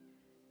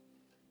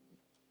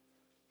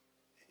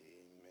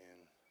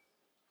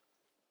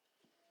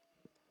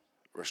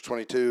Verse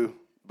 22,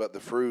 but the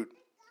fruit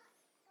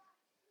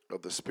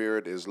of the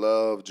Spirit is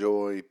love,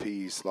 joy,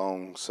 peace,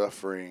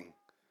 long-suffering,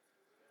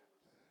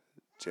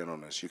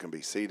 gentleness. You can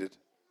be seated.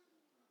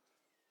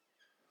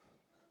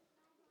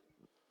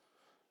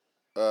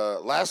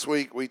 Last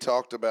week we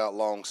talked about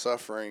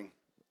long-suffering,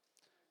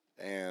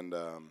 and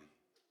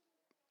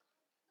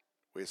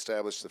we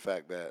established the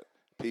fact that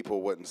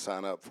people wouldn't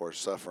sign up for a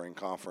suffering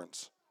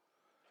conference,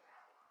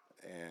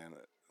 and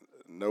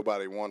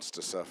nobody wants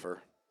to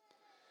suffer.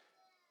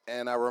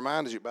 And I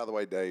reminded you, by the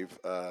way, Dave,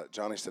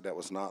 Johnny said that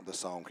was not the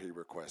song he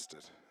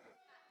requested.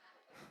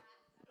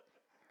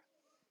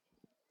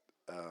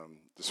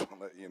 Just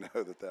want to let you know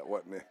that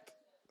wasn't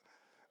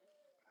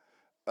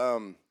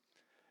it.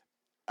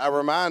 I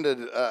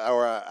reminded,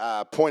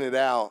 I pointed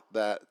out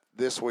that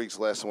this week's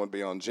lesson would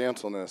be on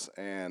gentleness,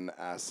 and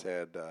I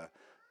said,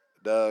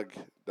 Doug,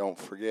 don't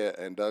forget,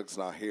 and Doug's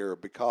not here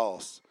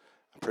because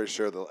I'm pretty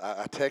sure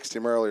I texted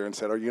him earlier and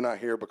said, are you not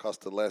here because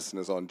the lesson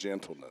is on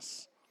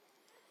gentleness?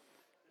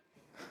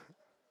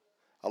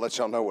 I'll let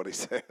y'all know what he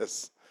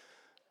says.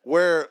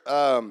 Where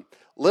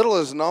little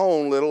is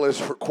known, little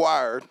is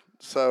required.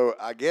 So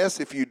I guess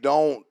if you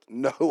don't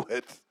know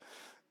it,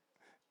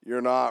 you're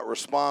not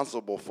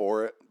responsible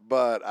for it.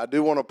 But I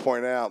do want to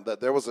point out that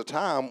there was a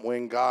time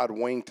when God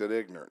winked at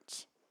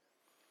ignorance.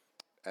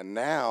 And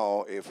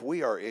now, if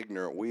we are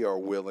ignorant, we are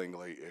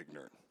willingly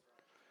ignorant.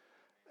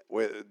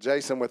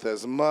 Jason, with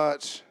as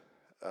much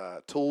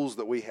tools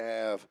that we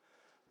have,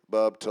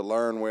 Bub, to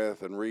learn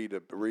with and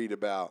read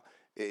about,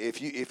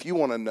 if you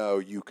want to know,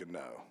 you can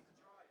know.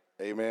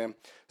 Amen.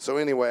 So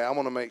anyway, I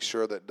want to make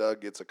sure that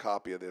Doug gets a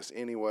copy of this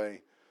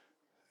anyway,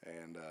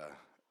 and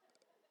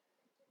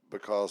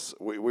because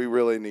we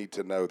really need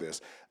to know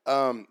this.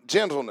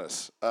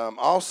 Gentleness.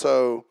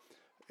 Also,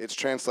 it's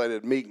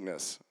translated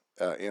meekness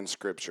in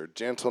Scripture.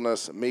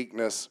 Gentleness,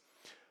 meekness.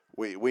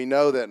 We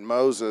know that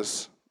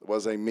Moses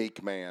was a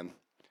meek man,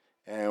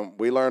 and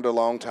we learned a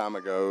long time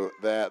ago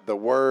that the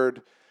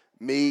word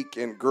meek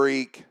in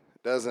Greek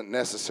doesn't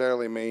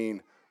necessarily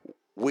mean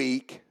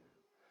weak,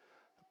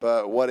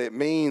 but what it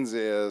means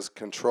is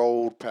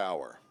controlled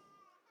power.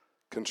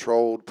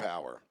 Controlled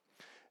power.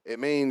 It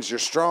means you're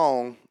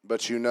strong,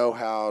 but you know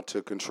how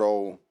to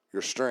control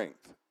your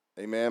strength.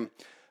 Amen.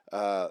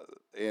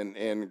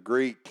 In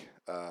Greek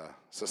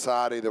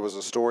society, there was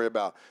a story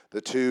about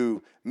the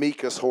two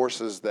meekest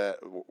horses that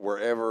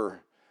ever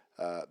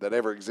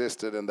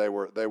existed, and they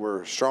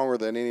were stronger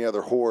than any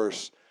other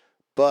horse,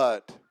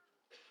 but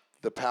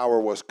the power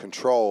was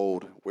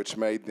controlled, which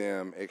made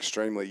them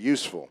extremely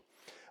useful.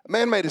 A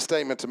man made a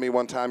statement to me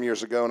one time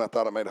years ago, and I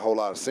thought it made a whole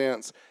lot of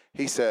sense.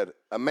 He said,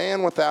 a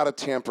man without a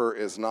temper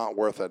is not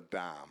worth a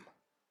dime.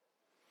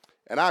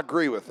 And I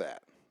agree with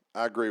that.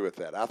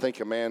 I think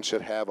a man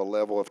should have a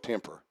level of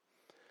temper.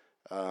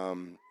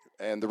 And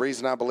the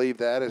reason I believe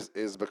that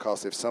is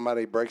because if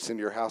somebody breaks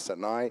into your house at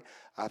night,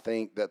 I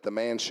think that the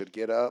man should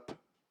get up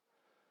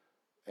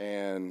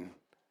and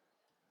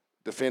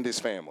defend his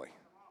family.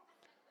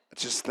 I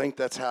just think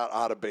that's how it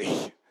ought to be.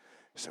 You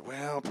say,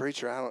 well,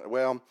 preacher, I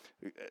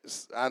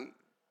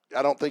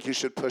don't think you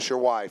should push your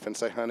wife and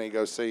say, honey,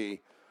 go see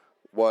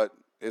what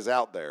is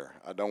out there.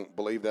 I don't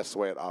believe that's the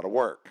way it ought to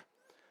work.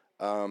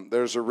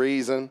 There's a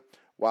reason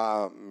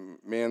why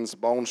men's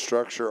bone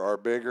structure are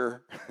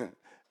bigger.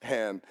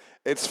 And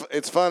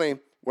it's funny,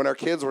 when our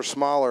kids were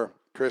smaller,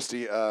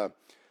 Christy,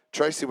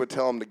 Tracy would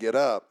tell them to get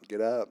up.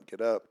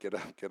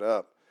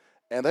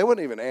 And they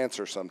wouldn't even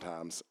answer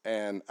sometimes.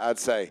 And I'd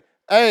say,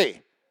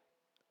 hey,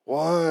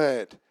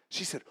 what?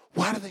 She said,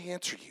 why do they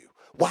answer you?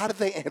 Why do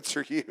they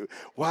answer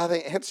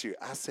you?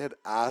 I said,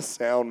 I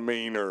sound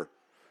meaner.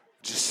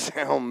 Just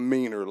sound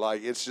meaner.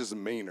 Like, it's just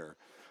meaner.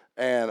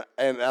 And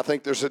I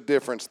think there's a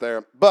difference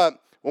there.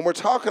 But when we're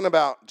talking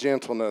about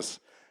gentleness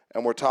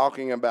and we're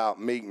talking about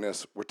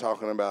meekness, we're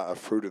talking about a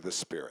fruit of the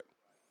Spirit.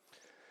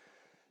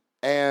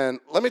 And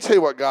let me tell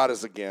you what God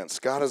is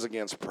against. God is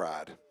against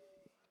pride.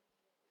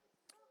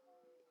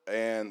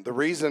 And the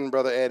reason,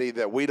 Brother Eddie,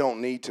 that we don't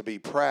need to be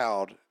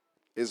proud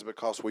is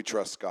because we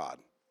trust God.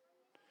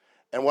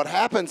 And what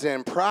happens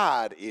in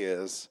pride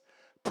is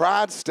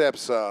pride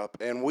steps up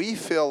and we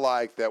feel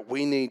like that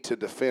we need to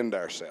defend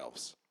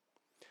ourselves.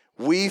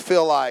 We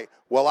feel like,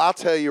 well, I'll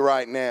tell you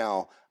right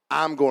now,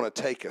 I'm going to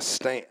take a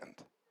stand.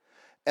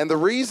 And the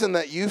reason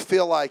that you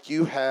feel like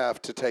you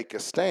have to take a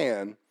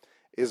stand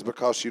is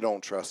because you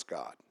don't trust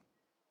God.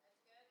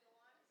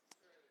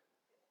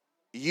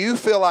 You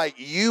feel like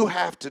you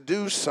have to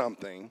do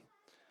something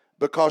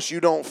because you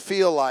don't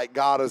feel like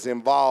God is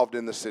involved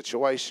in the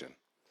situation.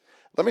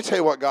 Let me tell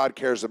you what God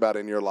cares about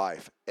in your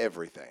life.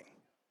 Everything.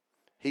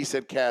 He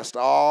said, cast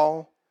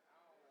all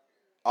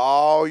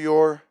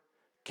your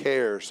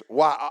cares.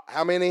 Why?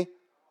 How many?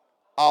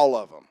 All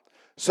of them.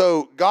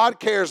 So God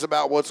cares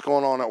about what's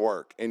going on at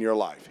work in your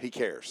life. He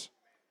cares.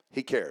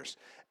 He cares.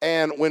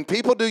 And when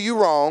people do you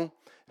wrong,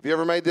 have you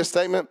ever made this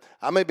statement?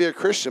 I may be a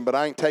Christian, but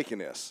I ain't taking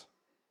this.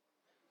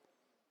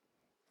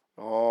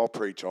 Oh,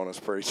 preach on us,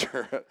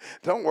 preacher.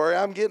 Don't worry,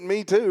 I'm getting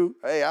me too.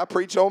 Hey, I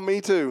preach on me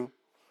too.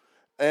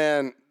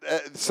 And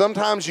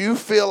sometimes you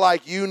feel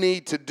like you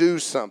need to do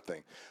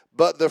something.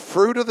 But the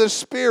fruit of the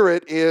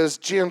Spirit is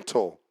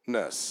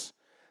gentleness.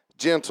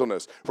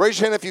 Gentleness. Raise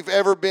your hand if you've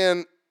ever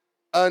been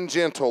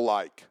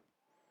ungentle-like.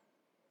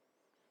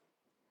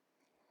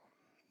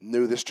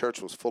 Knew this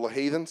church was full of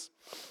heathens.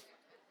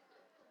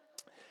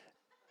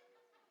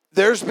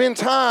 There's been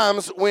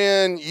times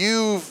when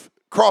you've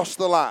crossed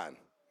the line.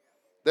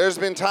 There's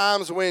been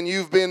times when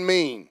you've been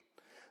mean.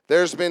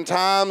 There's been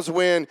times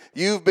when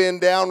you've been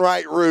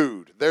downright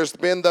rude. There's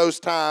been those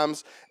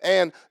times,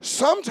 and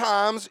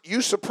sometimes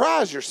you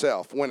surprise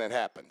yourself when it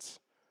happens.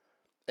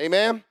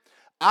 Amen?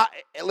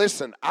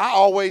 Listen, I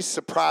always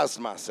surprised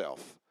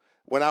myself.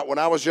 When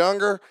I was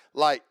younger,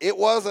 like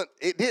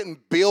it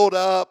didn't build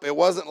up. It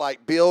wasn't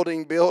like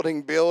building.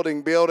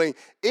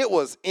 It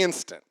was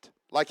instant.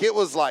 Like it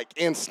was like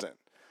instant.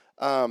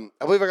 I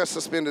believe I got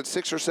suspended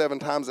 6 or 7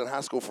 times in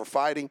high school for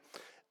fighting.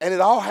 And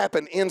it all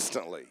happened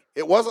instantly.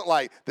 It wasn't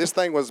like this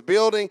thing was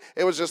building.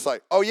 It was just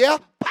like, oh yeah,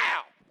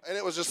 pow. And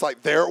it was just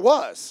like, there it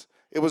was.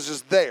 It was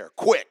just there,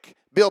 quick,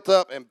 built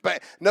up and bam.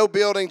 No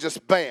building,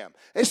 just bam.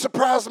 It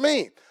surprised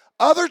me.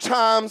 Other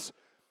times,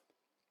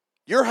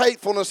 your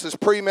hatefulness is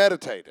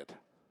premeditated.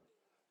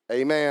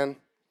 Amen.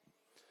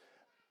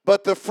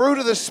 But the fruit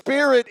of the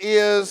Spirit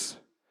is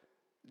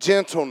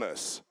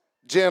gentleness.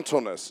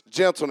 Gentleness.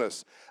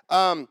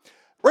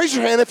 Raise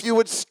your hand if you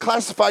would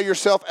classify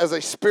yourself as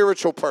a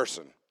spiritual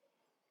person.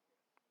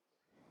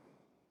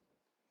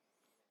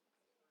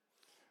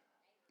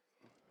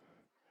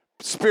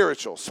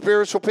 Spiritual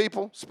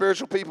people.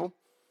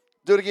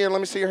 Do it again.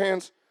 Let me see your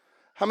hands.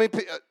 How many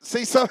people?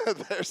 See,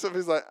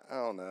 somebody's like, I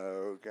don't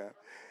know. Okay.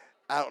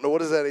 I don't know. What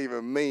does that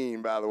even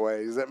mean, by the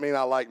way? Does that mean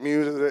I like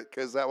music?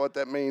 Is that what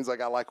that means? Like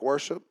I like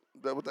worship?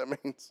 Is that what that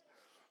means?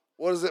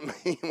 What does it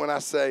mean when I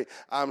say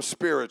I'm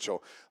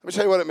spiritual? Let me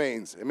tell you what it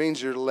means. It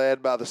means you're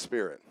led by the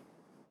Spirit.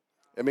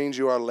 It means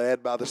you are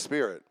led by the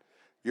Spirit.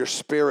 You're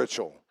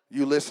spiritual.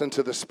 You listen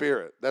to the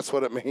Spirit. That's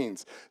what it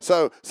means.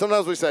 So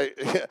sometimes we say,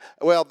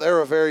 well,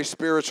 they're a very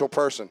spiritual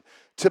person.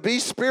 To be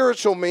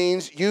spiritual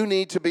means you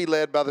need to be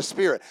led by the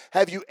Spirit.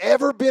 Have you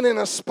ever been in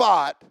a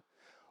spot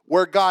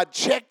where God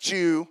checked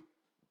you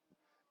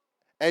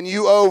and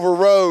you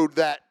overrode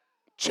that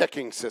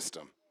checking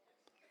system?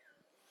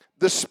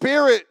 The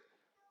Spirit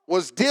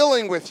was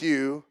dealing with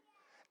you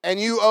and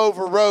you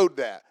overrode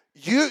that.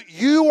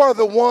 You are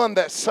the one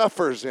that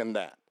suffers in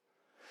that.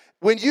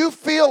 When you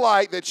feel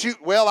like that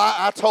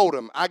I told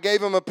him, I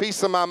gave him a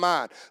piece of my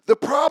mind. The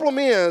problem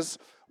is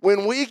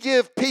when we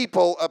give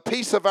people a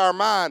piece of our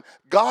mind,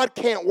 God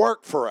can't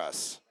work for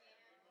us.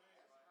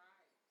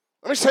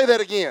 Let me say that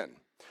again.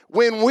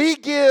 When we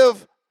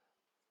give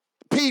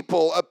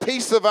people a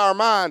piece of our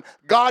mind,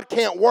 God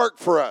can't work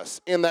for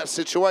us in that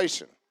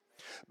situation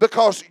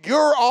because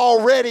you're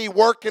already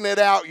working it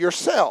out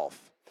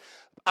yourself.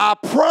 I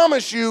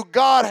promise you,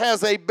 God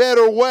has a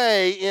better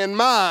way in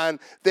mind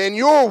than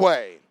your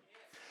way.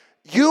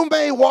 You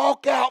may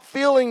walk out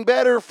feeling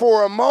better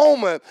for a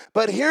moment,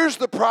 but here's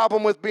the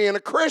problem with being a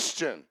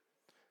Christian.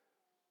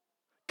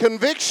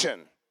 Conviction.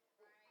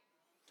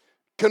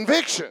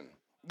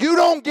 You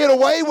don't get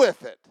away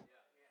with it.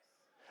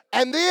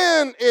 And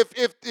then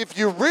if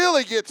you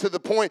really get to the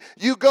point,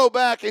 you go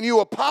back and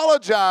you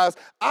apologize,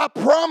 I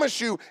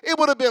promise you it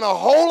would have been a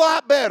whole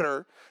lot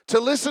better to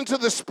listen to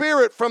the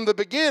Spirit from the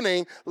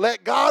beginning,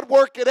 let God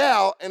work it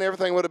out, and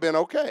everything would have been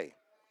okay.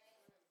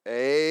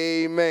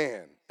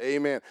 Amen.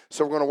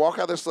 So we're going to walk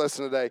out this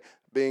lesson today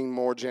being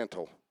more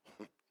gentle.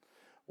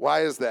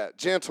 Why is that?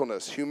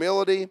 Gentleness,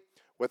 humility,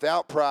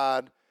 without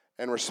pride,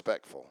 and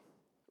respectful.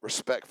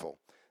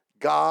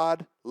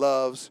 God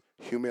loves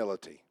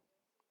humility.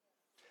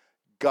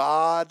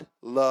 God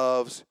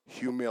loves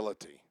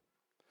humility.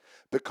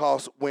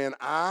 Because when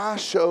I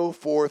show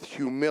forth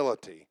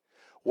humility,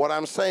 what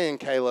I'm saying,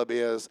 Caleb,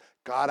 is,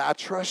 God, I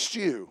trust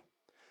you.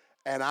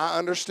 And I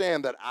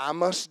understand that I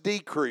must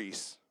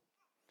decrease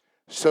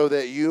so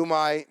that you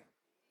might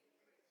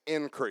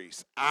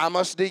increase. I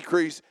must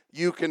decrease,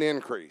 you can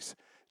increase.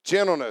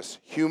 Gentleness,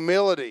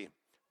 humility,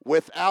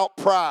 without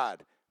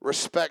pride,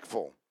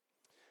 respectful.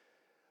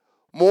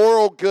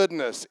 Moral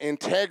goodness,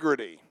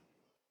 integrity,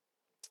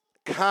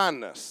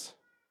 kindness.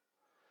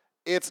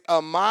 It's a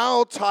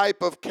mild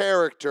type of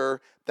character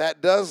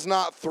that does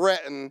not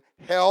threaten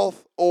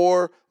health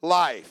or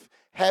life.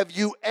 Have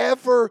you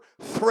ever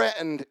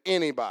threatened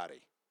anybody?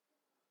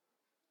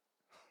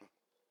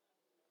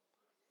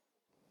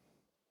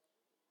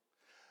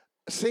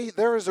 See,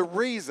 there is a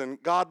reason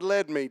God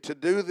led me to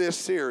do this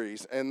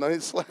series and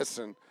this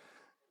lesson.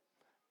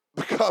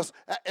 Because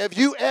have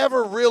you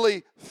ever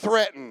really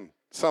threatened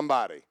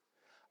somebody?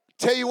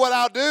 Tell you what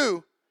I'll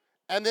do,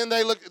 and then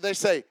they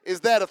say,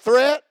 is that a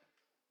threat?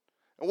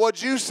 And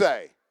what'd you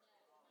say?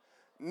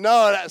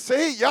 No,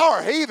 see, y'all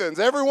are heathens,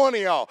 every one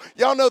of y'all.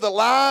 Y'all know the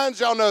lines,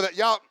 y'all know that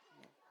y'all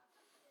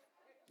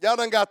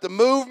done got the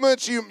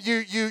movements,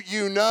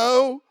 you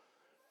know.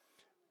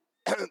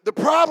 The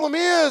problem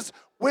is,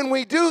 when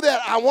we do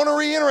that, I want to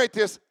reiterate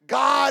this,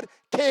 God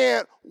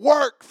can't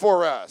work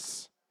for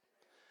us.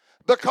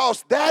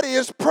 Because that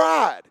is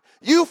pride.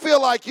 You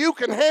feel like you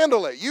can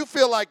handle it. You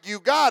feel like you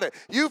got it.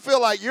 You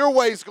feel like your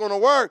way's going to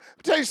work.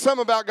 I'll tell you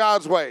something about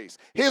God's ways.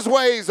 His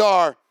ways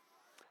are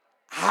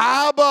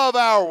high above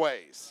our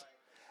ways.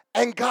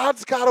 And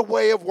God's got a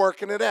way of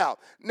working it out.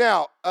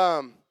 Now,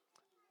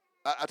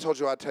 I told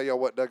you I'd tell y'all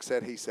what Doug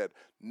said. He said,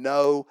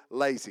 no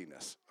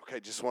laziness. Okay,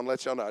 just want to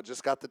let y'all know. I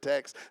just got the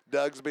text.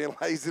 Doug's being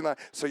lazy,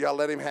 so y'all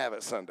let him have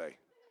it Sunday.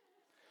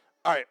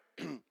 All right.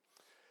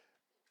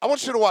 I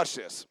want you to watch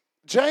this.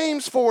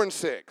 James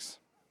 4:6.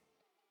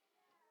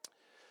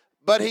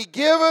 But he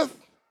giveth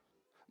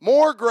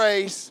more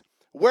grace,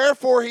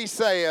 wherefore he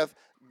saith,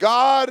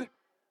 God,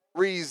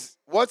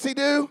 what's he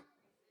do?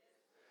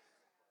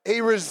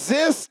 He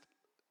resists.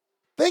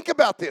 Think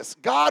about this.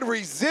 God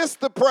resists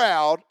the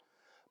proud,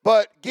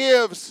 but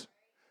gives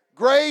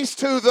grace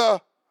to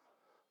the.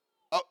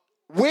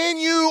 When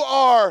you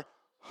are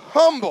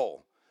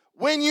humble,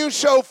 when you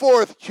show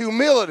forth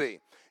humility,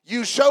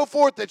 you show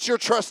forth that you're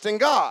trusting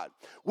God.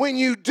 When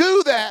you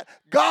do that,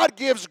 God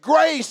gives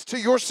grace to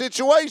your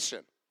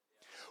situation.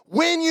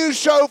 When you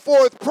show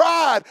forth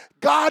pride,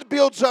 God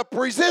builds up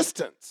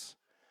resistance.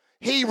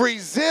 He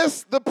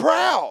resists the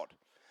proud,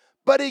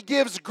 but he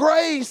gives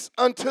grace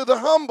unto the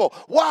humble.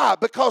 Why?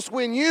 Because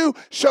when you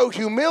show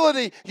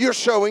humility, you're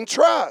showing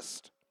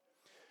trust.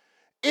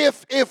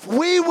 If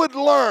we would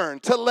learn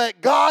to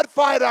let God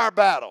fight our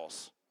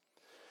battles,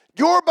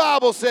 your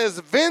Bible says,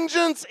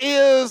 vengeance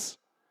is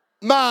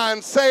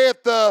mine,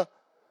 saith the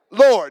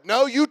Lord.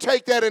 No, you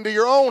take that into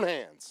your own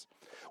hands.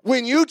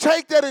 When you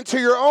take that into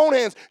your own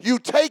hands, you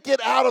take it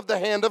out of the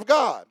hand of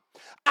God.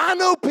 I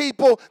know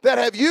people that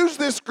have used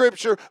this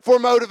scripture for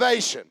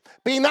motivation.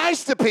 Be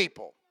nice to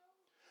people.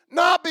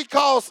 Not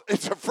because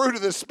it's a fruit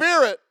of the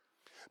Spirit,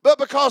 but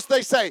because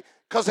they say,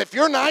 because if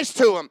you're nice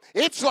to them,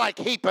 it's like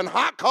heaping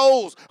hot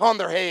coals on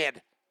their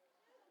head.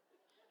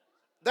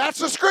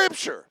 That's a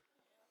scripture.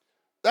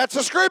 That's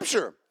a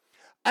scripture.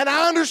 And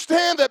I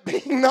understand that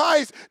being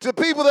nice to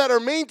people that are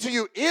mean to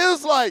you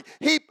is like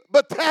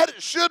but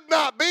that should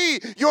not be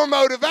your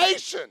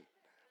motivation.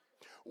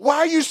 Why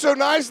are you so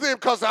nice to them?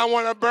 Because I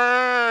want to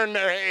burn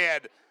their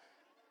head.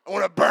 I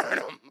want to burn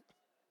them.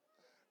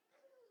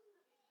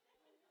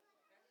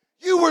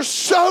 You were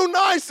so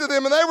nice to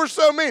them and they were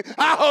so mean.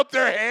 I hope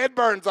their head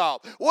burns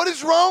off. What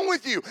is wrong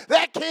with you?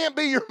 That can't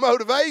be your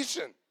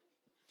motivation.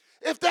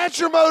 If that's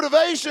your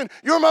motivation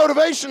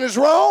is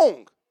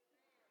wrong.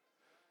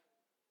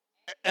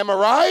 Am I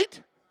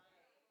right?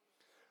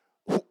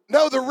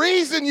 No, the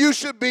reason you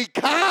should be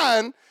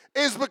kind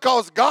is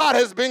because God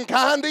has been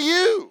kind to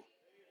you.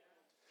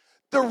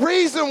 The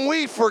reason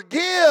we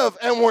forgive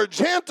and we're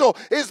gentle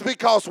is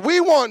because we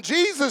want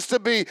Jesus to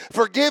be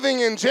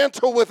forgiving and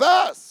gentle with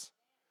us.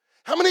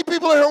 How many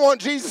people here want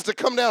Jesus to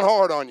come down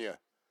hard on you?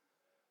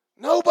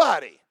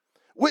 Nobody.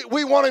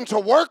 We want him to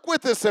work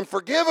with us and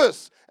forgive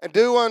us and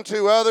do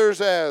unto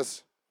others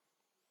as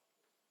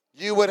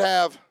you would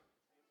have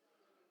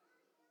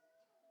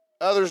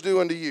others do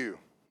unto you.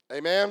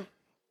 Amen?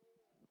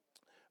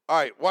 All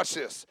right, watch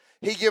this.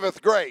 He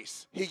giveth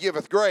grace. He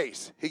giveth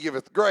grace. He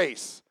giveth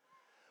grace.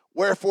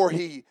 Wherefore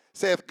he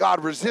saith,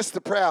 God resists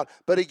the proud,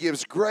 but he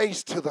gives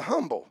grace to the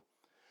humble.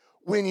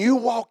 When you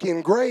walk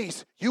in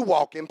grace, you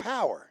walk in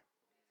power.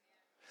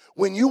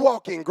 When you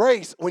walk in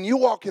grace, when you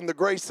walk in the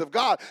grace of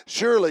God,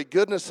 surely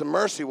goodness and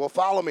mercy will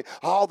follow me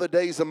all the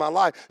days of my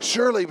life.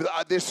 Surely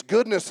this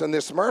goodness and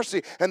this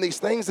mercy and these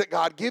things that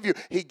God give you,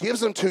 he gives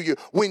them to you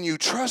when you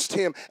trust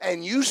him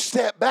and you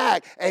step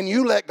back and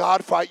you let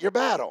God fight your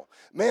battle.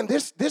 Man,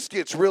 this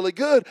gets really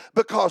good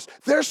because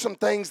there's some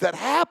things that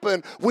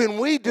happen when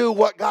we do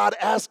what God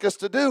asks us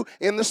to do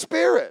in the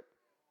Spirit.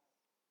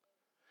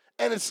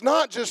 And it's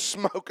not just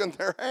smoking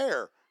their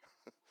hair.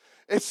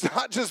 It's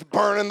not just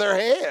burning their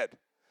head.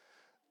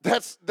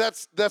 That's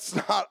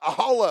not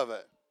all of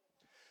it.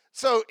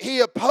 So he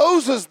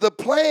opposes the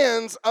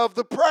plans of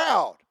the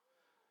proud.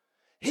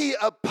 He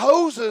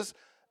opposes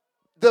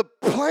the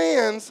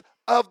plans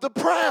of the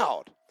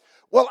proud.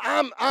 Well,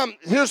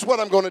 here's what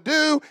I'm going to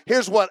do.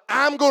 Here's what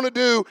I'm going to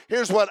do.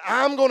 Here's what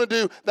I'm going to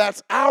do.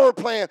 That's our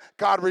plan.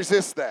 God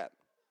resists that.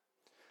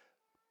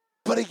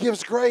 But he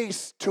gives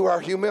grace to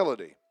our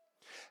humility.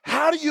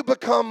 How do you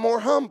become more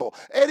humble?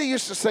 Eddie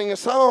used to sing a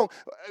song.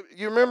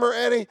 You remember,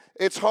 Eddie?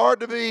 It's hard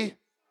to be.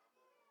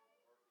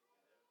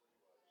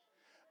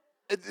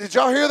 Did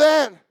y'all hear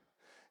that?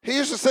 He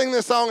used to sing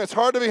this song, it's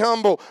hard to be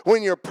humble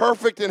when you're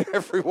perfect in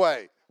every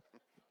way.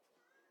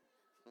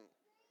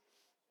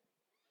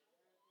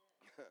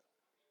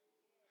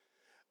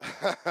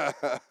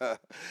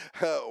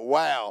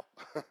 Wow.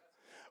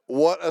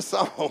 What a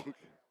song.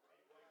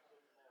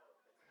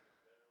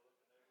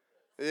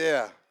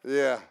 Yeah.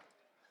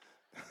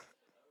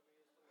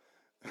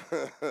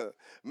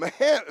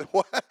 Man,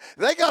 what?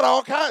 They got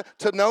all kinds.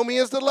 To know me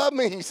is to love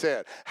me, he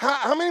said.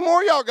 How many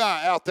more y'all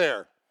got out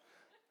there?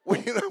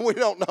 We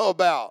don't know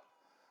about.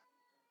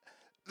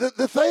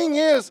 The thing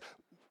is,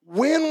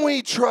 when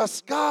we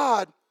trust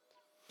God,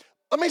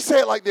 let me say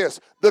it like this.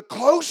 The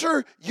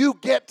closer you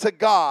get to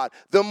God,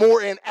 the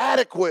more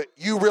inadequate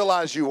you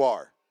realize you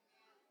are.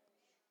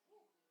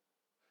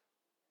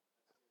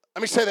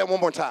 Let me say that one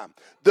more time.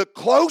 The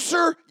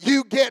closer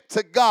you get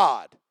to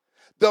God,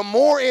 the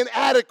more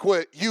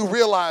inadequate you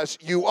realize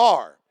you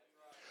are.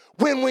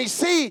 When we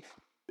see,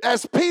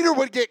 as Peter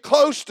would get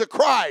close to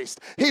Christ,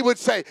 he would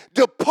say,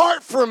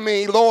 "Depart from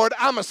me, Lord,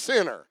 I'm a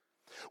sinner."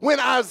 When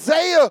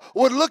Isaiah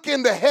would look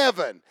into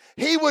heaven,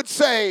 he would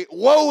say,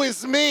 "Woe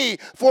is me,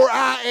 for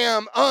I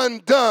am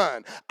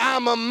undone.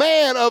 I'm a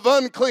man of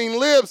unclean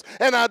lips,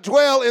 and I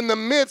dwell in the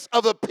midst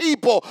of a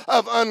people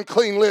of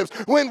unclean lips."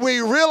 When we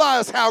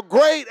realize how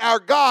great our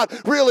God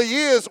really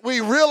is,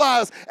 we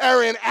realize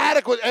our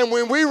inadequate, and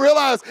when we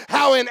realize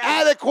how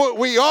inadequate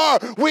we are,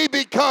 we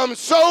become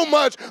so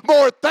much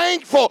more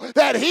thankful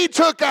that he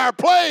took our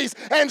place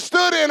and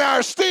stood in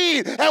our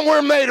stead, and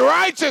we're made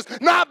righteous,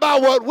 not by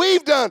what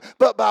we've done,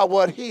 but by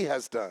what he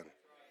has done.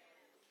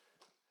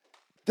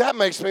 That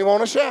makes me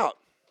want to shout.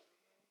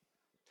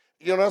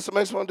 You know what else it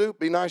makes me want to do?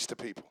 Be nice to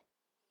people.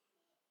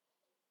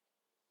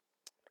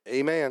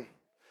 Amen.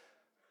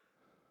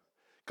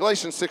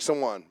 Galatians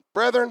 6:1.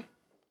 Brethren,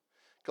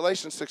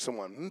 Galatians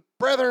 6:1.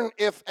 Brethren,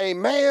 if a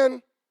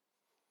man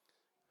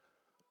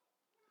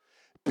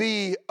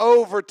be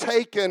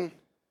overtaken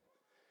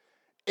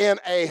in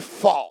a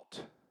fault,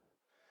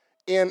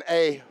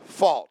 I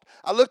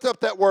looked up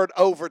that word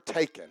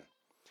overtaken.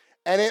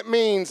 And it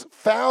means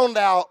found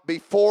out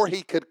before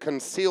he could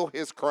conceal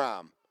his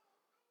crime.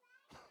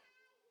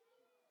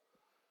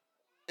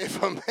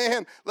 If a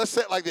man, let's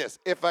say it like this.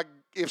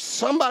 If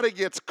somebody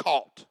gets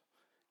caught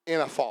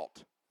in a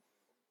fault,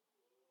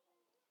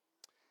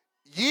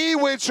 ye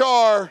which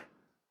are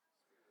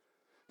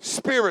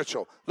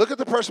spiritual. Look at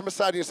the person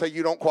beside you and say,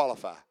 "You don't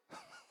qualify."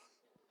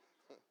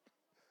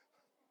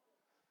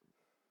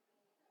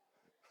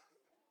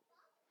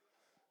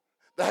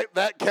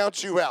 That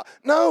counts you out.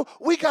 No,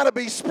 we got to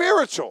be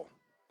spiritual.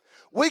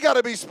 We got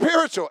to be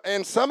spiritual.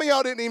 And some of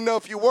y'all didn't even know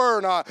if you were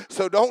or not,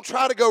 so don't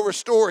try to go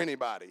restore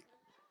anybody.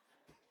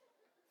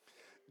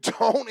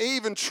 Don't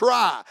even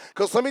try.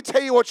 Because let me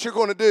tell you what you're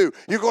going to do.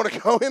 You're going to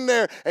go in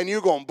there and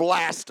you're going to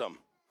blast them.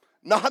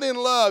 Not in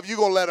love, you're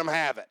going to let them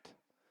have it.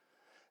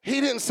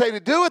 He didn't say to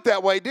do it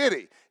that way, did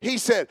he? He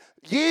said,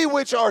 "Ye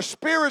which are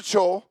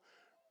spiritual,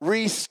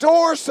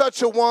 restore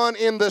such a one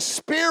in the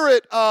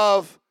spirit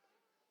of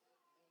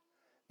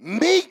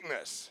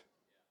meekness."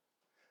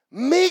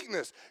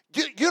 Meekness.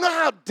 You know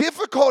how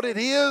difficult it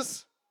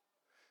is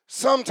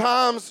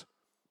sometimes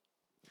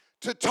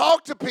to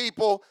talk to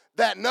people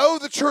that know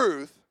the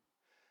truth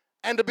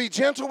and to be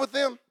gentle with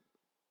them?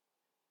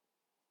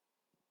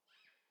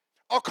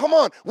 Oh, come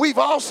on. We've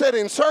all said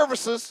in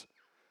services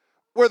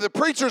where the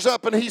preacher's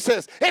up and he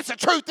says, "It's the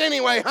truth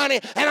anyway, honey,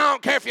 and I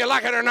don't care if you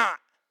like it or not."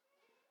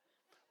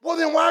 Well,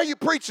 then why are you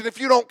preaching if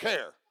you don't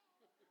care?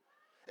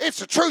 It's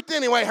the truth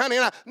anyway, honey.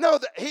 And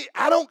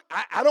I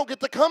don't get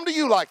to come to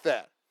you like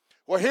that.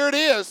 Well, here it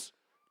is.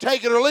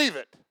 Take it or leave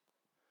it.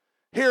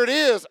 Here it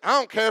is. I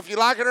don't care if you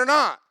like it or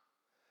not.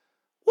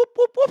 Whoop,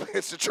 whoop, whoop.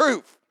 It's the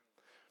truth.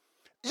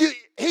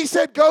 He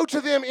said, go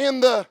to them in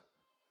the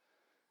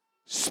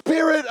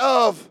spirit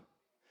of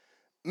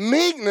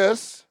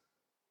meekness.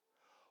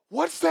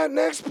 What's that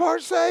next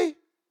part say?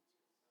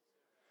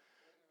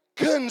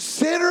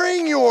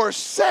 Considering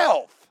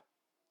yourself,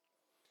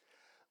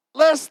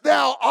 lest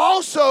thou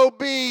also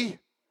be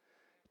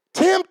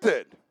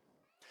tempted.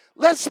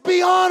 Let's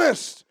be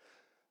honest.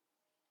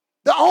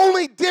 The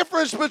only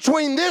difference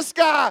between this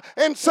guy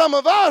and some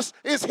of us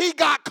is he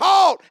got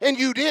caught and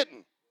you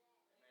didn't.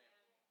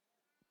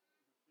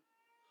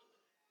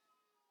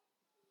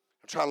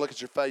 I'm trying to look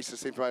at your face and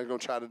see if anybody's going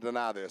to try to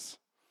deny this.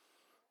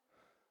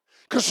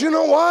 Because you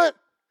know what?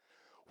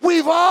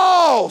 We've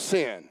all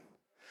sinned.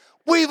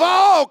 We've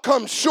all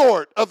come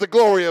short of the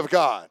glory of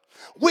God.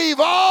 We've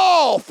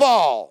all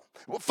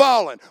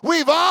fallen.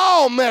 We've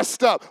all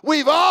messed up.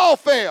 We've all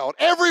failed.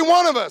 Every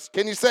one of us.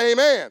 Can you say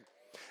amen?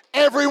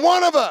 Every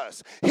one of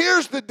us.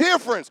 Here's the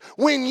difference.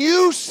 When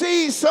you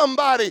see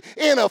somebody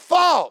in a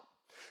fault,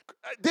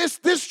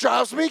 this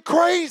drives me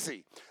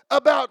crazy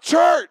about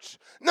church.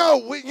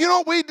 No, you know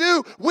what we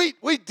do?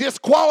 We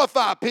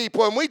disqualify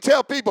people and we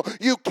tell people,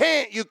 you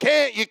can't.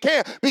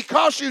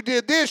 Because you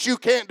did this, you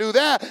can't do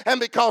that. And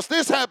because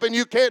this happened,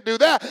 you can't do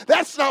that.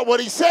 That's not what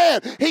he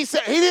said. He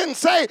didn't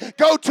say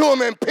go to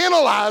them and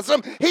penalize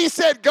them. He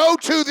said go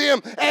to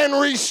them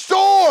and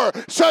restore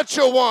such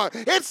a one.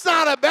 It's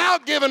not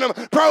about giving them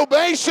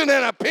probation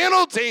and a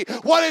penalty.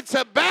 What it's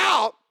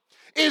about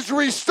is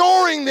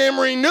restoring them,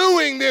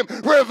 renewing them,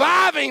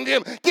 reviving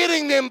them,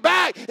 getting them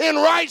back in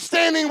right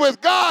standing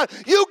with God.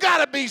 You got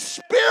to be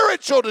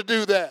spiritual to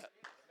do that.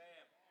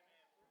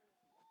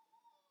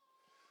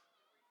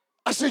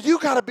 I said, you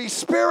got to be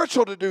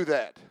spiritual to do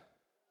that.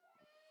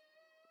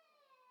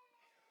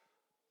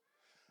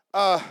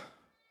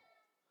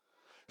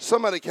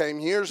 Somebody came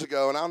years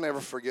ago, and I'll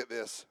never forget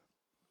this.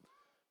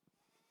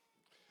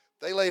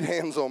 They laid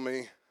hands on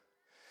me,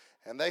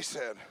 and they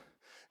said,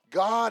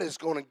 God is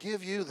going to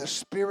give you the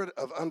spirit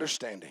of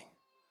understanding.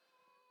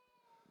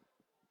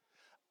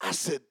 I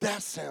said,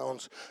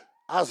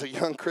 I was a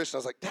young Christian. I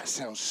was like, that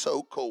sounds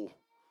so cool.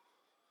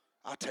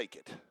 I'll take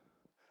it.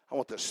 I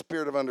want the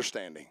spirit of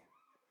understanding.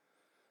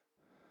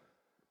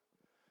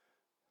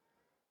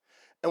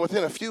 And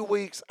within a few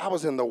weeks, I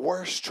was in the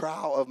worst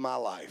trial of my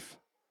life.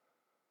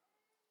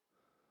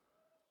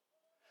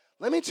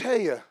 Let me tell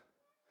you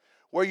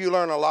where you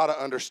learn a lot of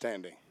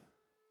understanding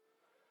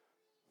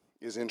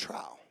is in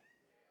trial.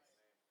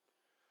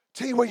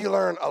 Tell you where you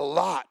learn a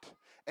lot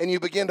and you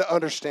begin to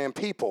understand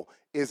people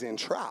is in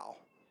trial.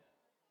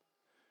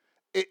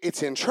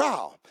 It's in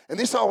trial. And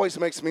this always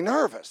makes me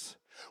nervous.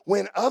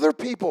 When other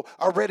people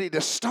are ready to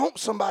stomp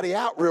somebody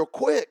out real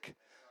quick,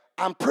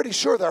 I'm pretty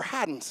sure they're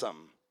hiding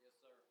something.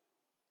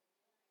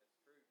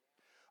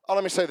 Oh,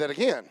 let me say that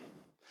again.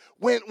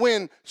 When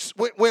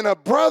a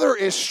brother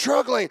is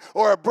struggling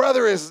or a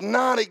brother is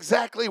not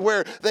exactly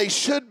where they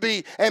should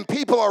be and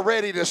people are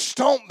ready to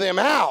stomp them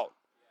out,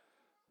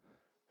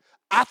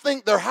 I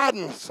think they're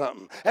hiding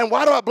something. And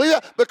why do I believe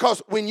that?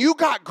 Because when you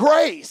got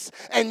grace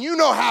and you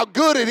know how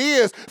good it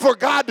is for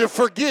God to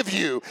forgive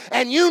you,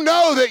 and you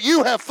know that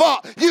you have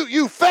fought,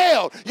 you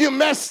failed, you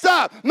messed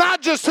up,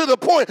 not just to the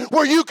point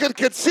where you could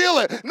conceal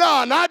it.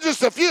 No, not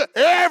just a few.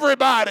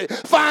 Everybody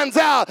finds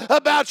out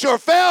about your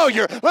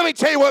failure. Let me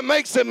tell you what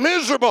makes it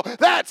miserable.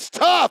 That's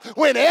tough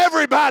when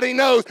everybody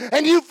knows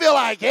and you feel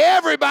like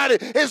everybody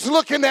is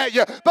looking at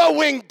you. But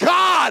when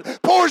God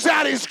pours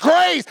out his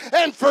grace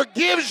and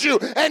forgives you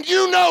and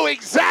you know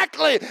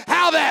exactly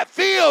how that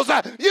feels.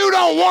 You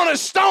don't want to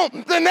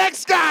stomp the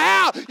next guy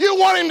out. You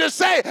want him to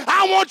say,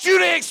 I want you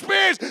to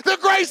experience the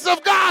grace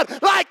of God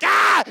like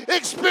I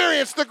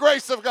experienced the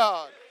grace of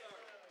God.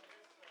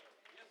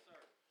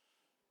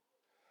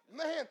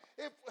 Man,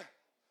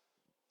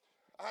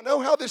 I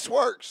know how this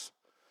works.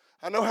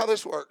 I know how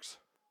this works.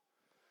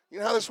 You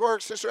know how this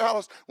works, Sister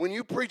Alice? When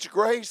you preach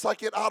grace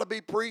like it ought to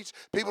be preached,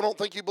 people don't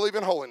think you believe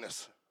in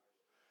holiness.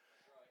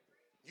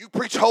 You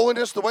preach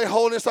holiness the way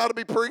holiness ought to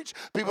be preached,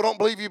 people don't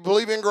believe you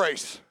believe in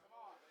grace.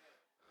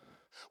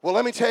 Well,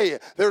 let me tell you,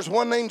 there's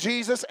one named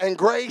Jesus, and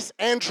grace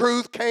and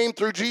truth came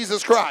through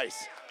Jesus Christ.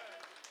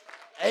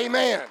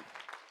 Amen.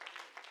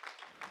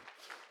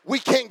 We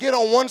can't get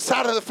on one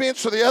side of the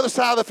fence or the other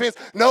side of the fence.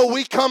 No,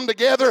 we come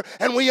together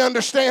and we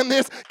understand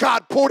this.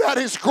 God poured out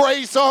his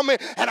grace on me,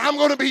 and I'm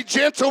going to be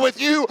gentle with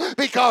you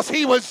because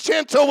he was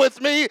gentle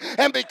with me.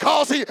 And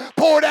because he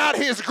poured out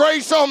his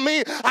grace on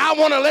me, I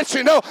want to let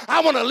you know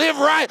I want to live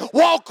right,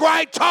 walk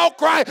right,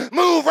 talk right,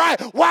 move right.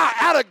 Why?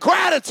 Out of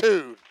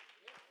gratitude.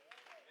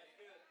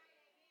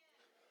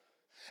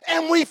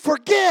 And we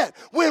forget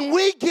when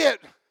we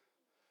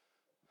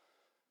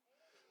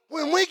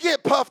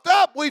get puffed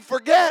up, we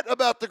forget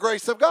about the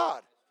grace of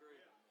God.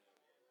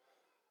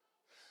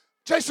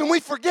 Jason, we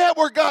forget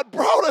where God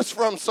brought us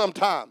from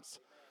sometimes.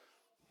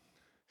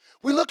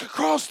 We look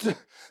across the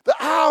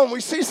aisle and we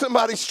see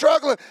somebody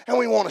struggling and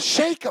we want to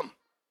shake them.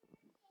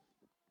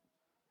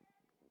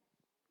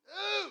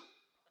 Ooh.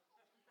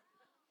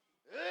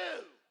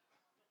 Ooh.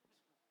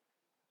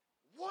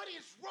 What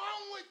is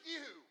wrong with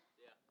you?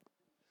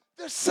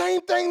 The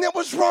same thing that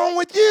was wrong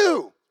with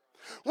you.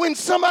 When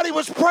somebody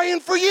was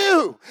praying for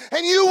you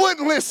and you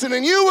wouldn't listen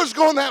and you was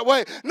going that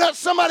way. Not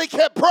somebody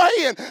kept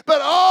praying. But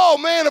oh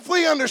man, if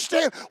we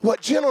understand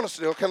what gentleness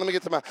is. Okay, let me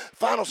get to my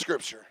final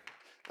scripture.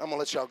 I'm going to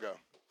let y'all go.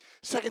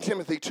 2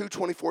 Timothy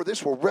 2:24.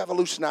 This will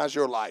revolutionize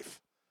your life.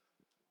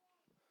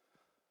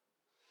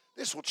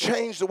 This will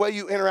change the way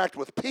you interact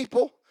with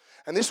people,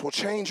 and this will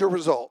change your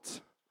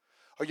results.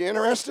 Are you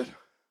interested?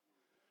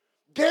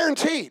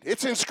 Guaranteed.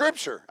 It's in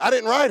scripture. I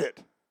didn't write it.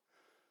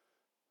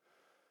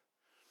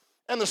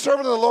 And the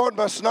servant of the Lord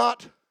must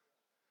not.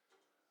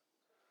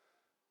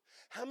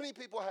 How many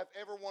people have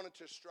ever wanted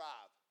to strive?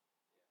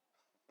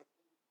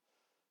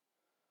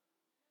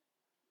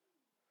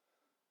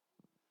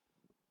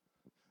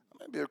 I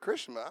may be a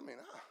Christian, but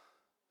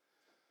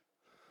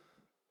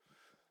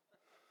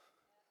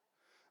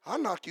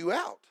I'll knock you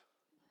out.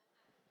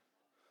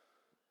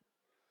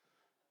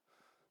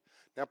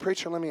 Now,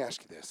 preacher, let me ask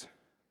you this.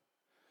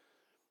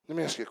 Let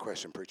me ask you a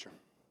question, preacher.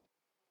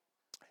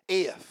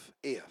 If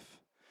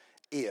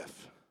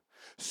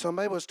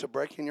somebody was to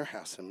break in your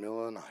house in the middle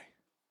of the night,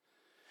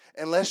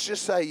 and let's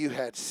just say you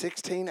had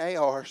 16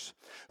 ARs,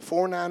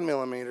 4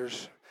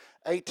 9mm,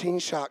 18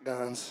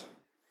 shotguns.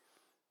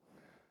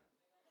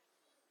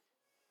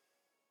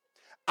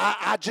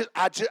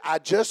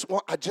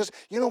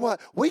 You know what?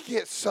 We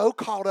get so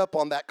caught up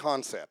on that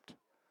concept.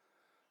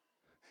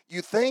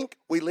 You think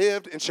we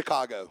lived in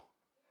Chicago.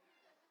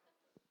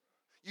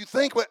 You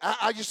think,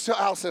 I used to tell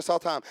Alice this all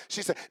the time.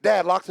 She said,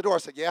 Dad, lock the door. I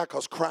said, yeah,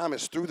 because crime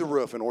is through the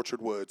roof in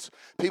Orchard Woods.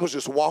 People's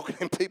just walking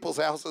in people's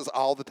houses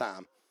all the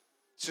time.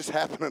 It's just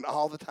happening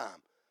all the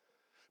time.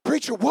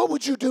 Preacher, what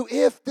would you do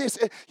if this?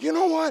 You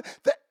know what?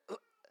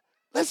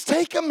 Let's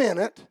take a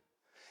minute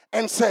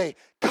and say,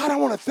 God, I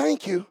want to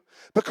thank you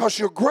because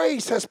your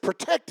grace has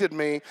protected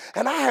me,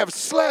 and I have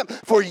slept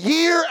for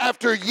year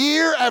after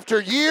year after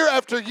year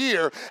after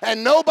year,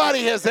 and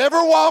nobody has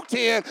ever walked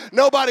in,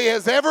 nobody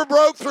has ever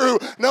broke through,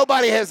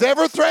 nobody has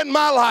ever threatened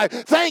my life.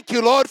 Thank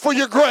you, Lord, for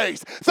your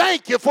grace.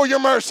 Thank you for your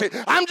mercy.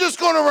 I'm just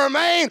going to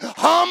remain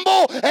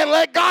humble and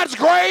let God's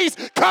grace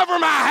cover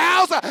my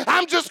house.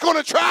 I'm just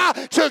going to try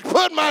to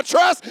put my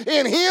trust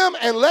in him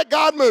and let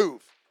God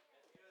move.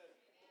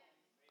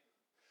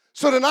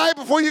 So tonight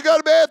before you go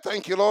to bed,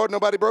 thank you, Lord,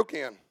 nobody broke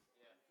in.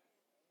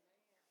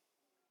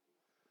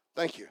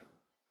 Thank you.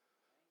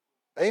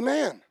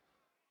 Amen.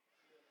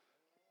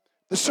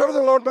 The servant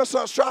of the Lord must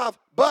not strive,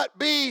 but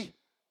be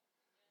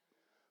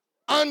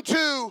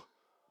unto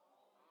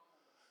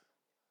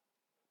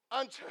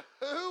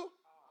who?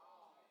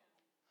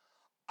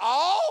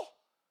 All?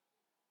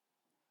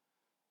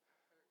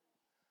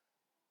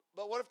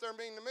 But what if they're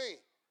mean to me?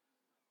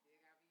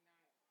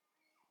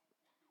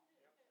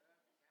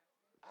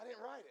 I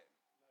didn't write it.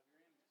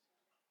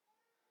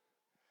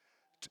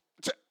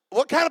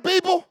 What kind of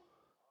people?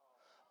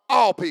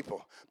 All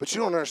people. But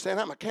you don't understand,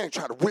 that mechanic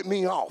tried to rip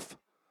me off.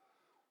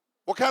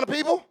 What kind of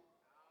people?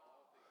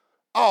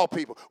 All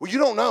people. Well, you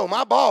don't know.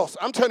 My boss,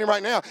 I'm telling you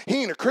right now,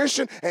 he ain't a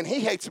Christian, and he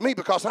hates me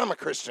because I'm a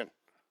Christian.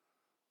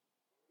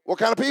 What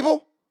kind of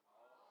people?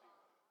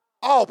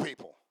 All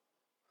people.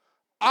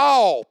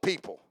 All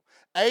people.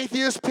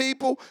 Atheist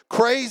people,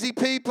 crazy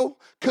people,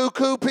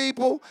 cuckoo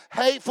people,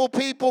 hateful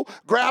people,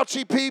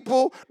 grouchy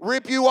people,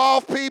 rip you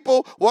off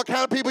people. What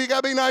kind of people you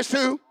got to be nice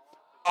to?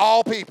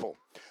 All people.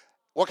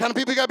 What kind of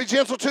people you got to be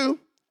gentle to?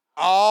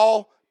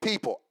 All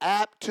people.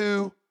 Apt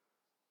to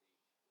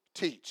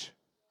teach.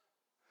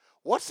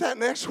 What's that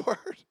next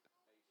word?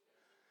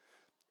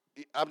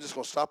 I'm just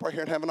going to stop right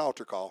here and have an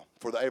altar call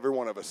for every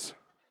one of us.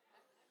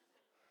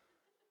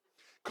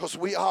 Because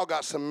we all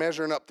got some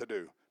measuring up to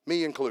do,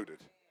 me included.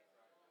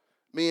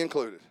 Me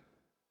included.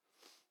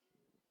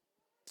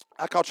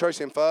 I call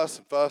Tracy and fuss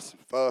and fuss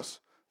and fuss,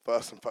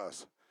 fuss and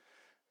fuss.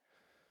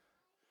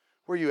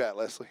 Where you at,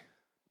 Leslie?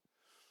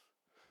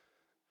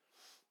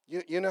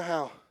 You know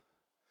how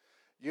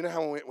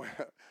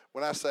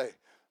when I say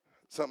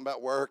something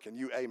about work and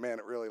you amen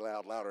it really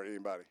loud, louder than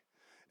anybody,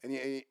 and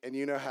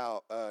you know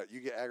how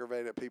you get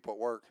aggravated at people at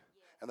work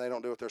and they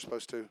don't do what they're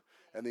supposed to,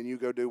 and then you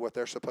go do what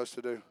they're supposed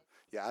to do?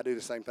 Yeah, I do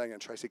the same thing,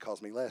 and Tracy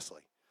calls me Leslie.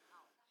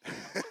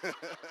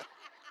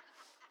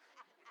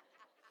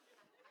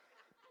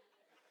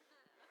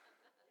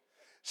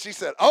 She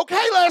said,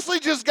 okay, Leslie,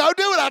 just go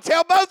do it. I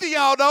tell both of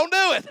y'all, don't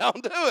do it.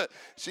 Don't do it.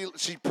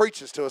 She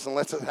preaches to us and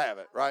lets us have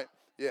it, right?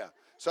 Yeah.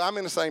 So I'm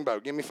in the same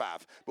boat. Give me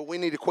 5. But we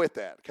need to quit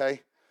that,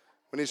 okay?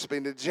 We need to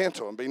be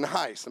gentle and be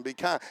nice and be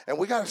kind. And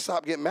we got to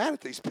stop getting mad at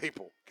these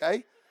people,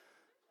 okay?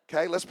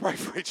 Okay, let's pray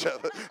for each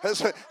other.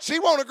 She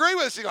won't agree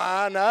with us. She's like,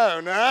 I know,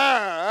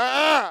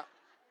 no.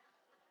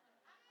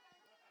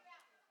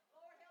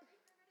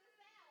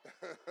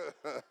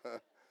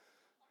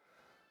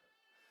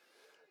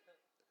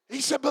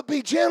 He said, but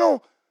be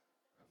gentle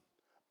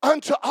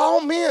unto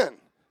all men.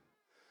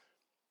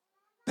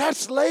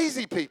 That's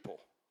lazy people.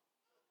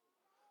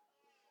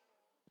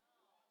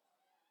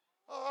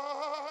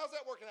 How's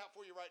that working out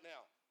for you right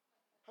now?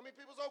 How many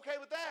people's okay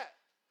with that?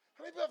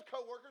 How many people have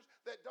coworkers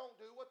that don't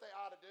do what they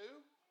ought to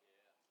do?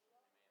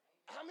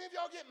 How many of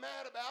y'all get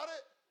mad about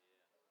it?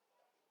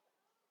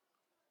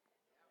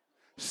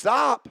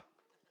 Stop.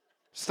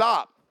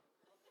 Stop.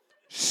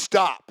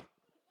 Stop.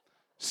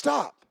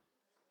 Stop.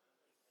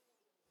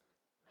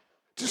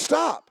 Just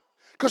stop.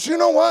 Because you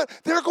know what?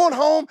 They're going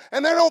home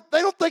and they don't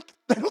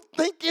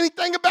think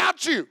anything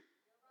about you.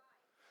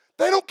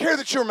 They don't care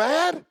that you're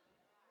mad.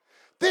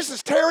 This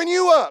is tearing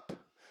you up.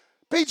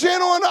 Be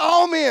gentle unto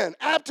all men,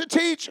 apt to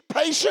teach,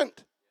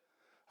 patient.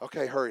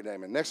 Okay, hurry,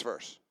 Damon. Next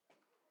verse.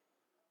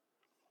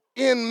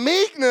 In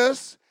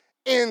meekness,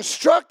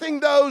 instructing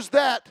those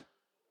that.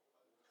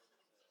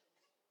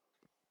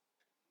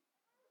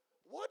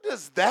 What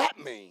does that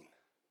mean?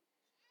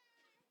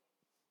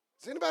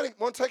 Does anybody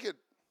want to take it?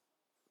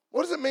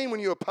 What does it mean when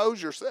you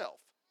oppose yourself?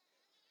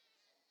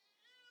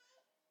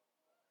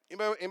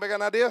 Anybody got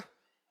an idea?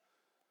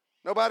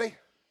 Nobody?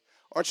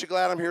 Aren't you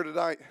glad I'm here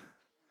tonight?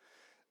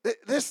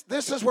 This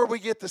is where we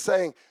get the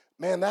saying,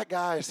 man, that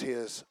guy is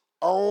his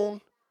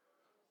own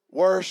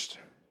worst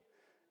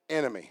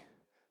enemy.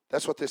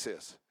 That's what this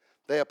is.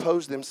 They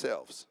oppose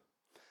themselves.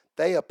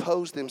 They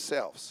oppose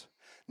themselves.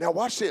 Now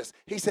watch this.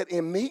 He said,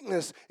 in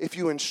meekness, if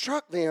you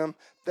instruct them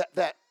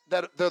that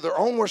they're their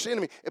own worst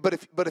enemy.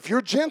 But if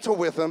you're gentle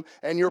with them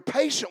and you're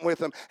patient with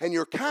them and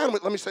you're kind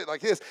with, let me say it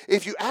like this.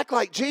 If you act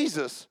like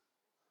Jesus,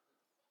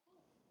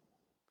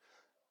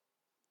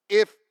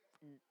 if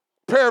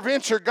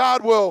peradventure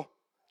God will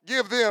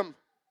give them,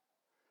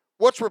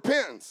 what's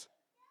repentance?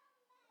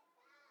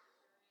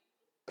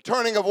 A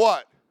turning of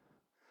what?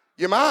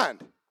 Your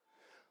mind.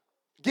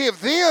 Give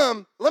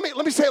them, let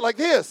me say it like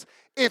this.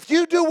 If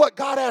you do what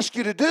God asks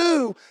you to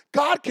do,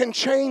 God can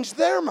change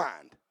their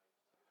mind.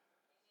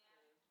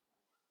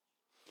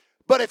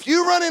 But if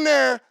you run in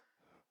there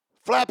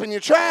flapping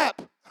your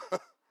trap,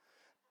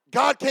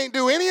 God can't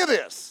do any of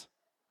this,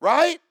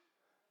 right?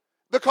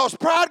 Because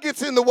pride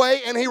gets in the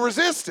way and he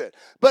resists it.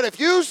 But if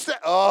you say,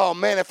 oh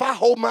man, if I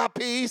hold my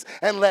peace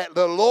and let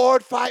the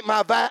Lord fight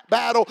my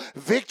battle,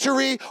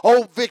 victory,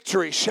 oh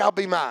victory shall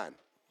be mine.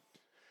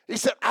 He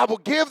said, I will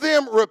give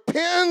them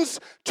repentance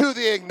to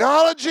the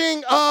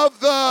acknowledging of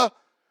the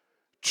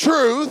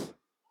truth.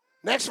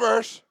 Next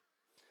verse.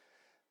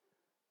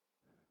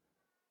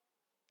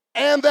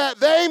 And that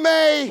they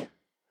may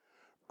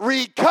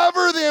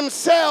recover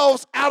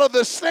themselves out of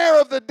the snare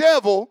of the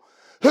devil,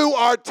 who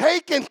are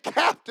taken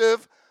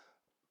captive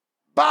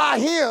by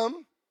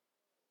him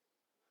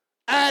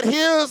at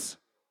his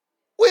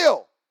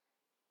will.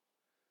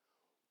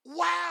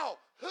 Wow,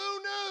 who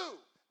knew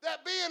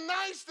that being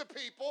nice to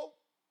people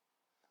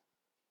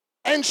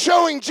and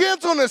showing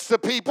gentleness to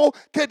people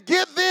could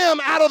get them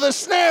out of the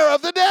snare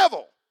of the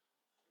devil?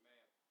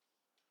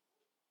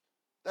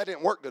 That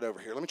didn't work good over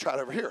here. Let me try it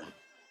over here.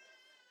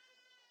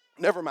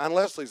 Never mind,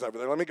 Leslie's over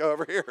there. Let me go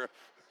over here.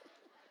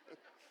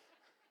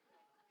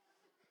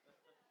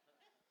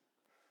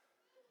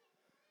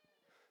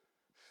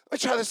 Let me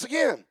try this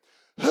again.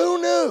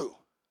 Who knew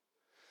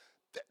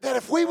that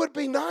if we would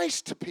be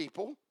nice to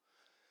people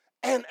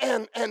and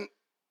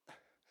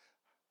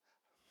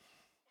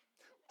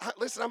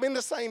listen, I'm in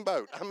the same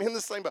boat.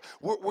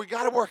 We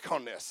got to work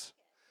on this.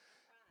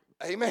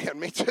 Amen.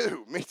 Me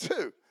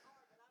too.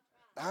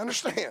 I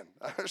understand.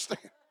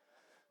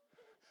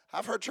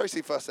 I've heard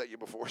Tracy fuss at you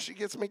before. She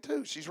gets me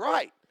too. She's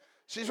right.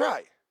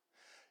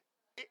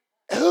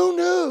 Who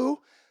knew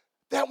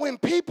that when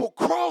people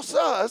cross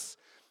us,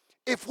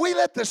 if we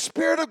let the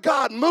Spirit of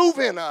God move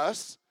in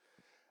us,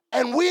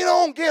 and we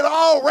don't get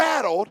all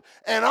rattled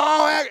and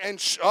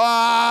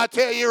I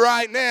tell you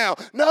right now,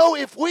 no,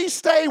 if we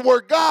stay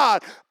where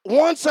God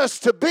wants us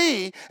to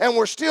be and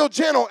we're still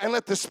gentle and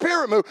let the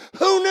Spirit move,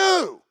 who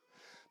knew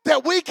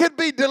that we could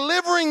be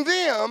delivering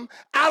them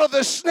out of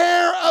the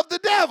snare of the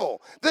devil?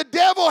 The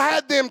devil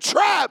had them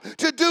trapped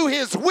to do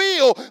his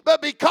will,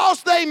 but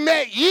because they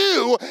met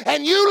you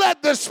and you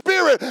let the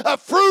Spirit, a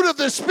fruit of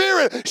the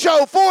Spirit,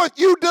 show forth,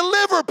 you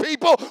deliver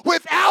people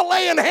without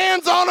laying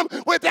hands on them,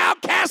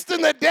 without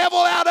casting the devil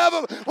out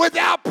of them,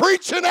 without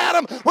preaching at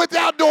them,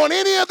 without doing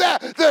any of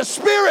that. The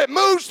Spirit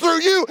moves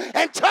through you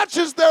and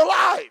touches their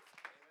life.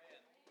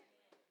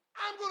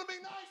 I'm going to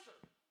be nicer.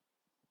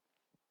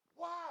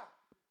 Why?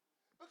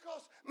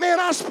 Because, man,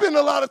 I spend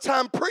a lot of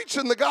time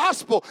preaching the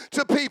gospel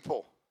to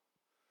people.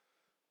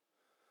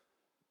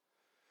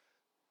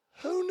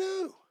 Who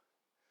knew?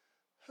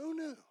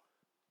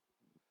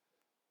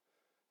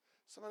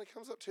 Somebody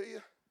comes up to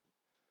you.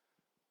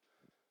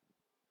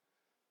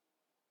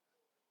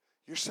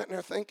 You're sitting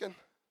there thinking,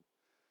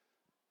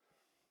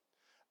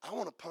 I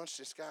want to punch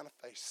this guy in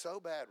the face so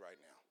bad right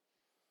now.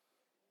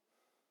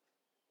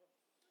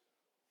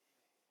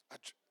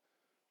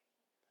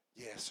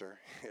 Yes, sir.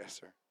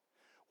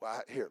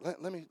 Well, here,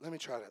 let me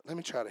try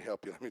to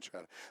help you. Let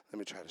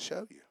me try to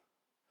show you.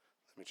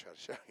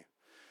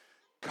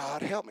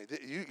 God help me.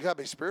 You got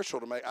to be spiritual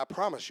to make. I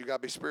promise you got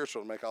to be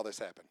spiritual to make all this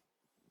happen.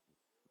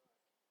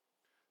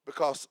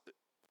 Because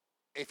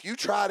if you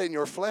try it in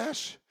your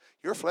flesh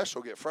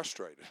will get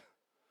frustrated.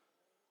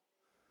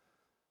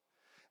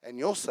 And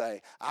you'll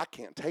say, I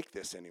can't take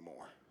this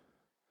anymore.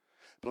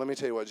 But let me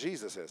tell you what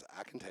Jesus says.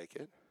 I can take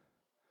it.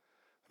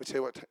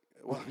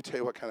 Let me tell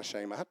you what kind of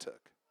shame I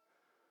took.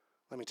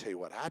 Let me tell you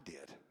what I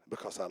did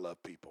because I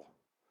love people.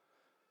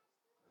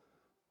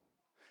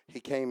 He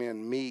came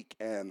in meek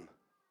and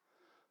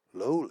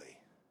lowly.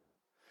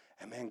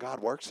 And man, God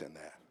works in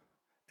that.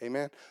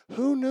 Amen.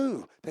 Who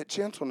knew that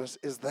gentleness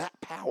is that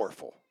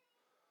powerful?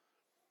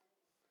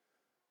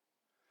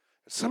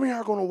 Some of you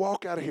are going to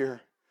walk out of here,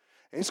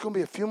 and it's going to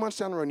be a few months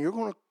down the road, and you're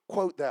going to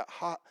quote that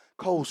hot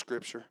coal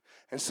scripture.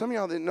 And some of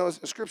y'all didn't know it's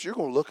in scripture, you're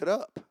going to look it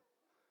up.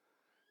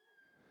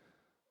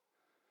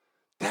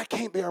 That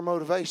can't be our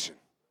motivation.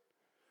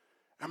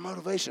 Our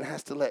motivation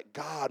has to let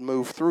God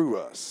move through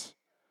us.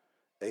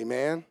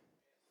 Amen?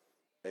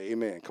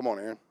 Amen. Come on,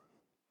 Aaron.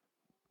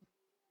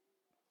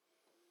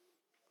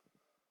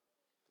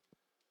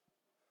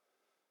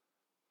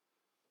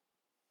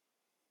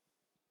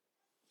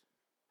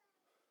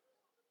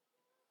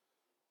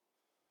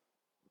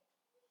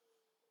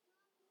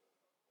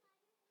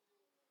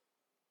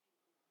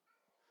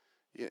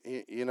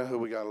 You know who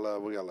we got to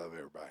love? We got to love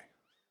everybody.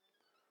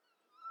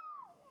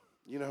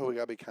 You know who we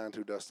got to be kind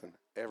to, Dustin?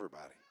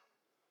 Everybody.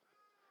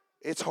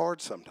 It's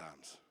hard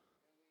sometimes.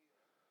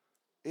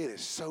 It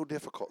is so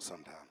difficult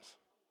sometimes.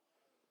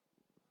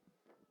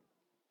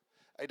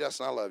 Hey,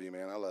 Dustin, I love you,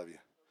 man. I love you.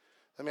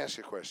 Let me ask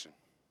you a question.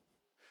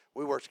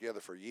 We worked together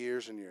for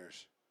years and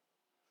years.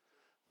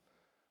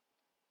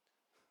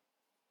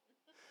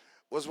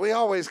 Was we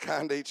always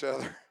kind to each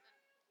other?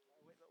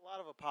 A lot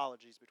of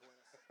apologies between us.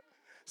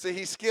 See,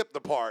 he skipped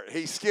the part.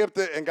 He skipped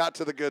it and got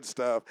to the good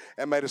stuff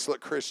and made us look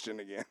Christian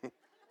again.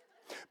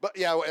 But,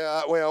 yeah,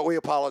 well, we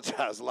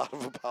apologize. A lot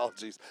of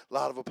apologies.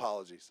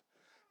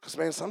 Because,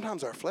 man,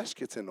 sometimes our flesh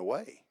gets in the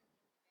way.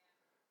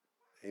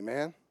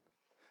 Amen?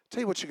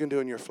 Tell you what you can do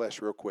in your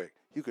flesh real quick.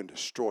 You can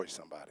destroy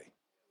somebody.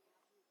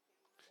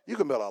 You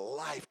can build a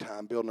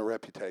lifetime building a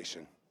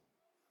reputation.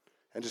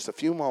 In just a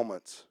few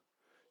moments,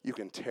 you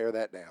can tear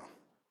that down.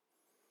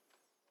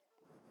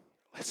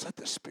 Let's let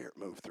the Spirit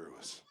move through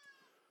us.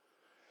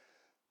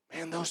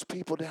 Man, those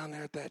people down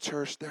there at that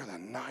church, they're the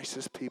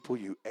nicest people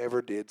you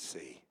ever did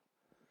see.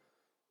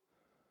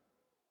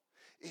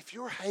 If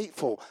you're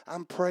hateful,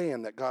 I'm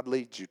praying that God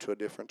leads you to a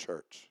different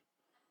church.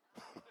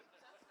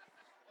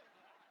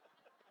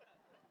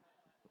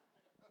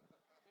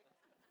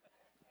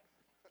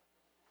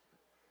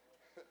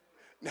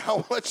 Now,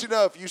 I'll let you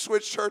know, if you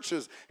switch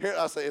churches, here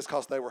I say it's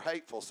because they were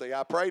hateful. See,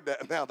 I prayed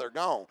that, and now they're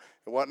gone.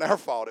 It wasn't our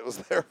fault. It was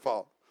their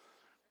fault.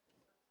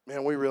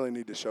 Man, we really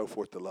need to show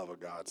forth the love of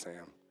God,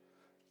 Sam.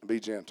 Be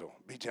gentle.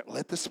 Be gentle.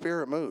 Let the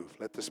Spirit move.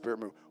 Let the Spirit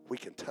move. We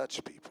can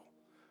touch people.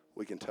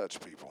 We can touch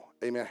people.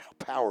 Amen. How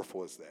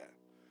powerful is that?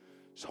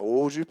 Just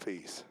hold your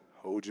peace.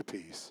 Hold your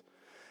peace.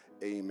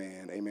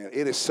 Amen. Amen.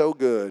 It is so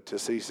good to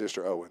see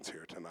Sister Owens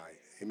here tonight.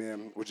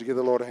 Amen. Would you give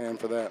the Lord a hand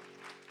for that?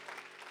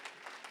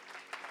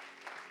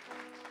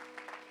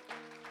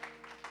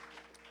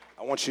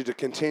 I want you to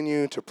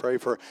continue to pray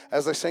for,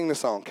 as I sing the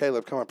song,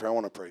 Caleb, come up here. I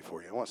want to pray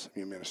for you. I want some of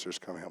you ministers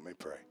to come help me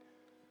pray.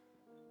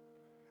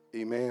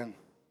 Amen.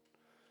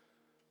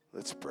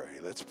 Let's pray.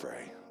 Let's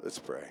pray. Let's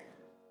pray.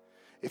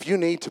 If you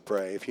need to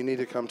pray, if you need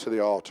to come to the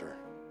altar,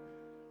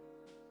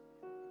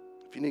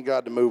 if you need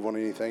God to move on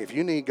anything, if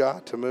you need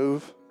God to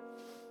move,